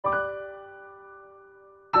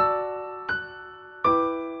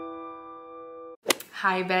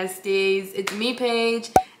Hi besties, it's me Paige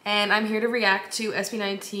and I'm here to react to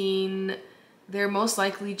SB19 their most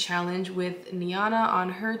likely challenge with Niana on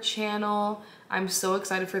her channel. I'm so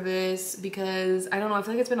excited for this because I don't know, I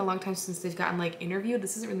feel like it's been a long time since they've gotten like interviewed.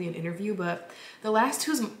 This isn't really an interview, but the last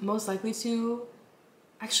two's most likely to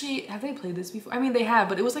actually, have they played this before? I mean, they have,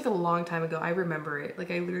 but it was like a long time ago. I remember it. Like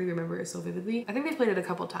I literally remember it so vividly. I think they played it a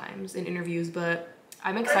couple times in interviews, but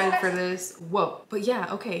I'm excited for this. Whoa. But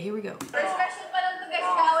yeah, okay, here we go.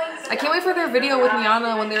 I can't wait for their video with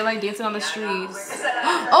Niana when they're like dancing on the streets.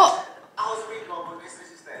 Oh!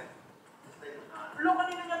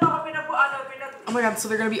 Oh my god, so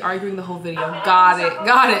they're gonna be arguing the whole video. Got it,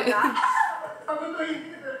 got it.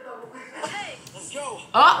 Let's go.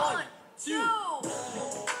 Oh! 1, 2.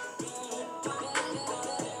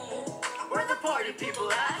 Where the party people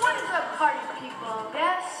at? What is up, party people?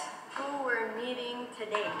 Guess who we're meeting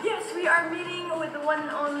today? Yes, we are meeting with the one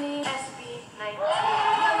and only SB19.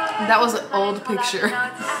 That was an old picture.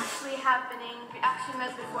 Now it's actually happening. We actually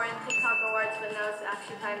met before in TikTok Awards, but now it's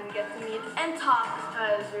actually time to get to meet and talk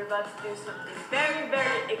because we're about to do something very,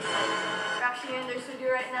 very exciting. We're actually in their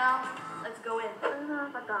studio right now. Let's go in.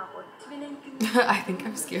 I think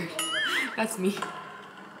I'm scared. That's me.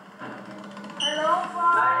 Hello,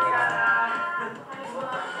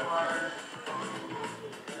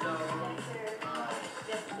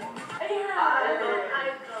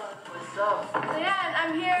 So yeah, and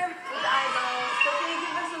I'm here with Idol. So can you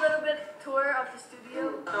give us a little bit tour of the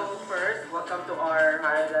studio? So first, welcome to our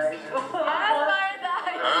paradise. Yes,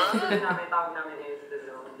 paradise! Namin tawag namin is the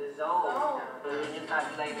zone. The zone. So yun yung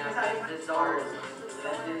tagline namin, the zone.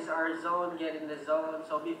 This is our zone, get in the zone.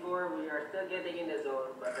 So before, we are still getting in the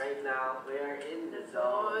zone, but right now, we are in the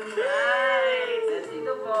zone. Nice! And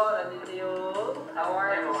dito po, andito yung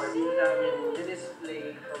awards namin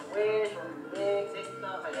display from Wish, from Mix,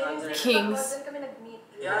 TikTok, and Kings. Doon kami nag-meet.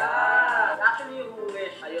 Yeah! Actually, yung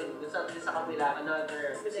Wish, ayun, dun sa kabila,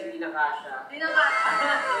 another, kasi hindi na kasha. Hindi na kasha.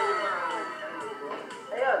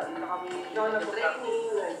 Ayun, dito kami nag-training,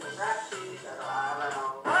 nag-practice,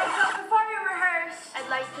 araw-araw. Okay, so before we rehearse, I'd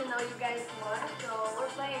like to know you guys more. So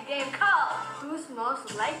we're playing a game called Who's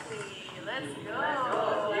Most Likely? Let's go.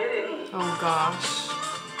 Oh gosh.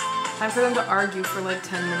 Time for them to argue for like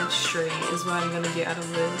 10 minutes straight is what I'm gonna get out of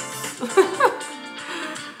this.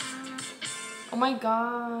 Oh my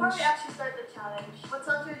Before we gosh. actually start the challenge, what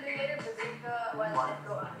songs we're doing later? Bazooka, One Let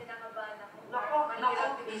Go. Kinakabahan ako.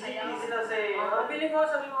 Easy na say. Feeling ko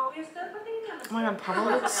sabi mo, Oh my god,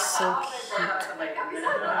 Pablo looks so cute.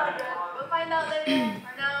 We'll find out later.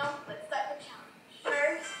 For now, let's start the challenge.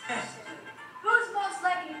 First question. Who's most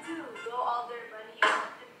likely to go all their money on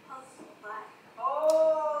impulse buy?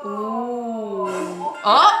 Ooh.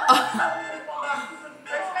 Oh!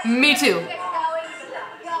 Me too.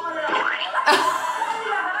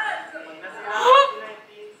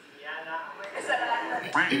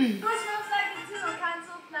 Who's most likely to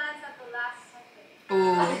cancel plans at the last second?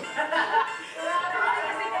 Ooh.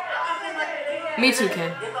 Me too,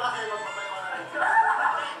 Ken.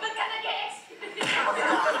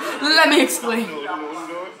 Let me explain.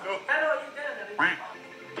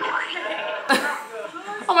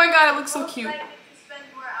 Oh my god, it looks so cute.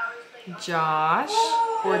 Josh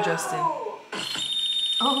or Justin? Oh.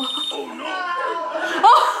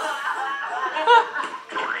 Oh.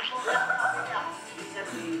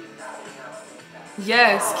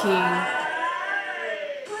 Yes, King.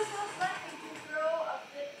 Who's most likely to throw a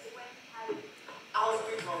fit when having?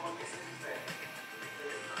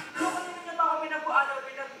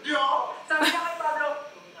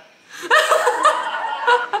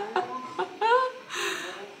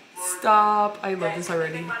 Stop. I love this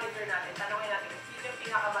already.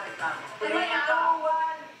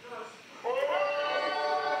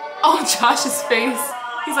 Oh, Josh's face.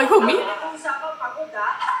 He's like, who, me?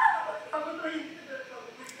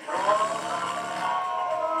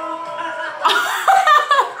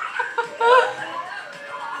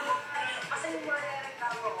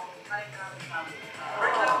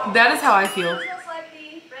 That is how I feel. Who's most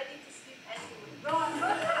likely ready to sleep anyway? Who's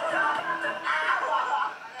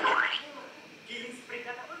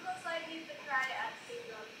most likely to cry at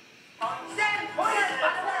playground?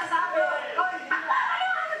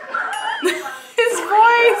 His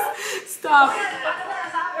voice. Stop.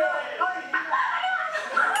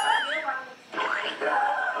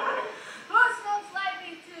 Who's most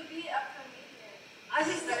likely to be a comedian?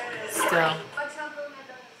 Still. For example,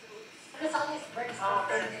 Madonna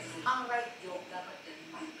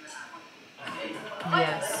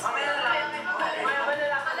Yes.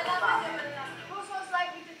 Who's most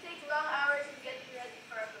likely to take long hours to get ready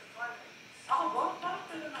for a performance?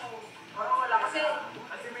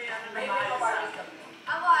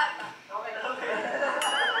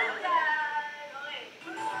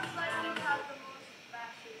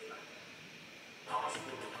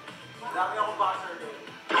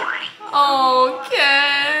 Oh,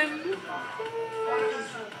 Ken.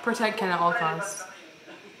 Protect Ken at all costs.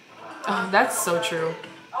 Oh, that's so true.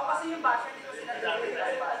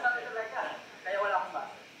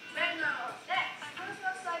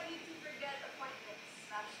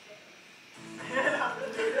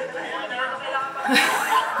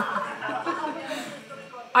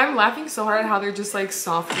 I'm laughing so hard at how they're just like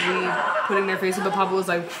softly putting their face in, but Pablo was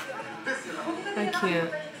like, I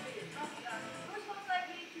can't.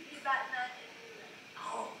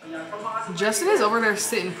 Justin is over there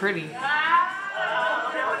sitting pretty.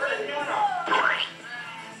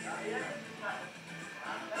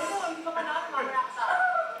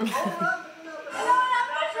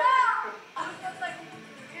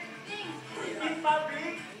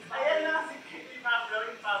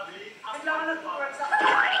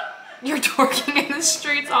 You're twerking in the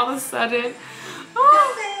streets all of a sudden.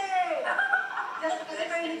 Oh.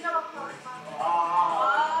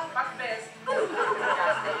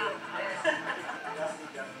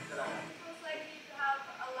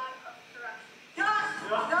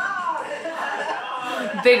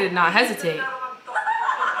 They did not hesitate.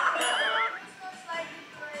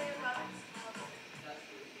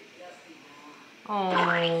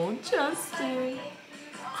 Oh, Justin.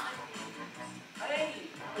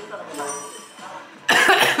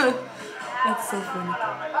 That's so funny.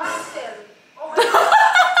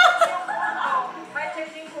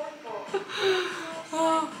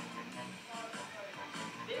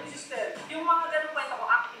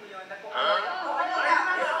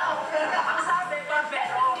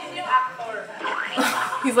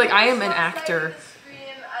 He's like, I am an actor.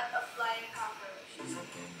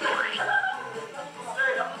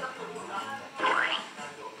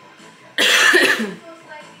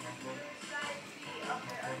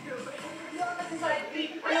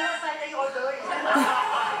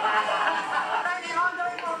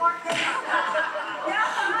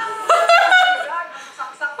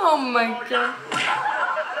 Oh my god.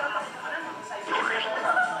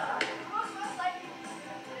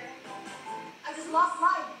 I just lost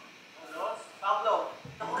mine.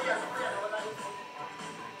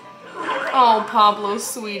 Oh, Pablo,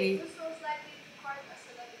 sweetie.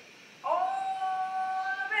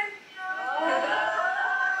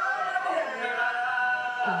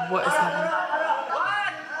 What is happening?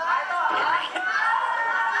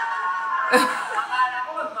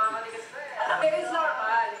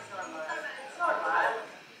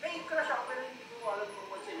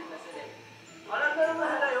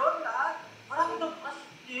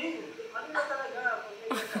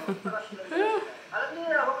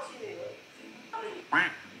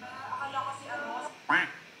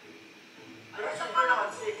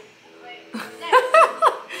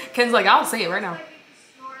 Ken's like, I'll say it right now.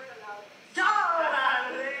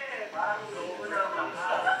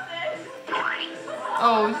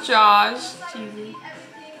 Oh, Josh. Jesus.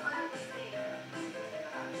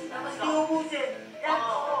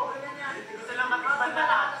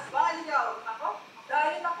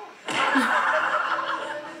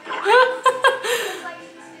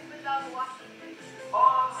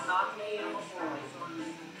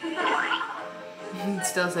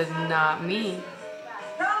 Still said, not me.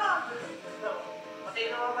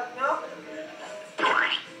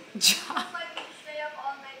 Josh.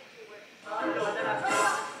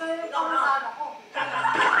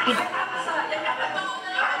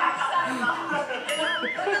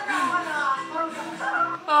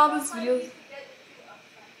 Oh, this video.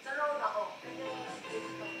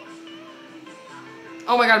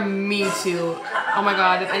 Oh my god, me too. Oh my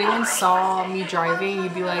god, if anyone saw me driving,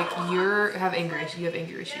 you'd be like, you have anger issues. You have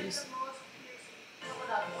anger issues.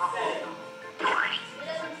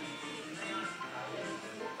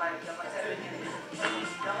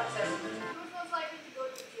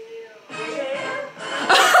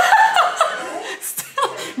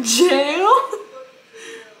 Jail?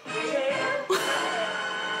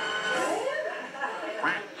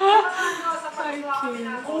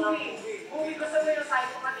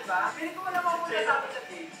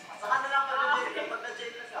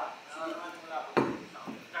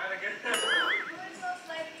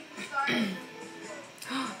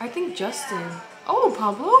 I think Justin. Oh,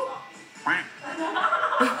 Pablo?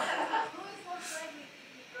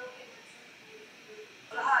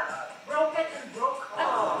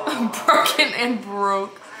 Broken and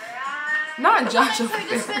broke. Not Josh over We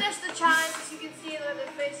just there. finished the challenge. As you can see, their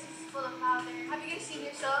faces full of powder. Have you guys seen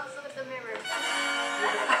yourselves? Look at the mirror.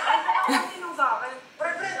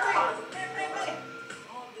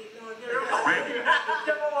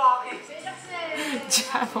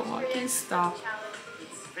 Jabberwocky, stop.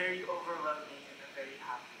 It's very overwhelming. very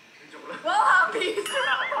happy. Joke lang. Well, happy!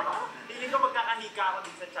 Hindi ko magkakahika ako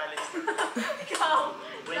din sa challenge. Ikaw!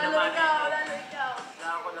 Lalo ikaw! Wala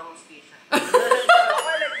ako ng station. I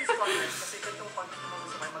like this content kasi itong content mo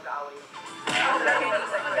gusto kayo mag-aaway.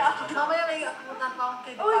 Mamaya may punta pa akong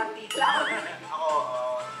kid party.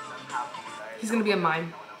 Ako, I'm happy. He's gonna be a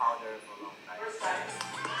mime. Ako na powder for a long time.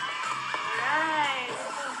 Alright!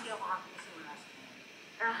 Hindi ako happy kasi wala siya.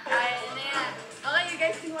 Alright, na yan. Okay, you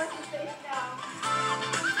guys can watch the face now.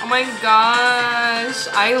 Oh my gosh,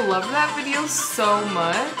 I love that video so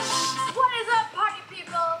much. What is up, party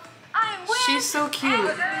people? I'm with She's so cute.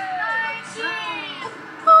 SB19.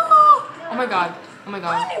 Oh my god. Oh my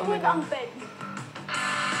god. Oh my god. Ang bed.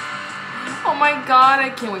 Oh my god, I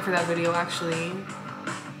can't wait for that video actually.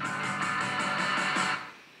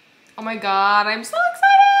 Oh my god, I'm so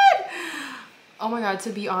excited! Oh my god, to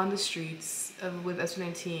be on the streets with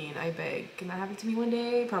SB19, I beg. Can that happen to me one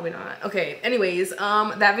day? Probably not. Okay, anyways,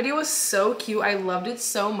 that video was so cute. I loved it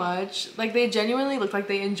so much. Like, they genuinely looked like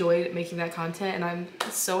they enjoyed making that content, and I'm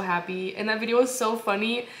so happy. And that video was so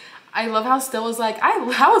funny. I love how Still was like, I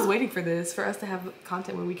was waiting for this, for us to have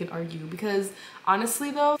content where we can argue, because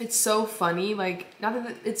honestly though, it's so funny. Like, not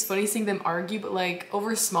that it's funny seeing them argue, but like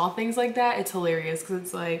over small things like that, it's hilarious, because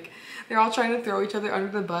it's like they're all trying to throw each other under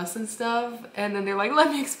the bus and stuff, and then they're like, let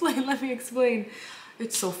me explain, let me explain.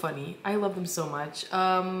 It's so funny. I love them so much.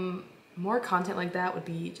 More content like that would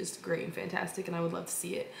be just great and fantastic, and I would love to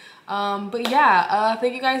see it. But yeah,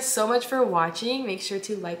 thank you guys so much for watching. Make sure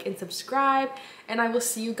to like and subscribe, and I will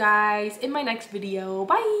see you guys in my next video.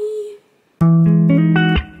 Bye!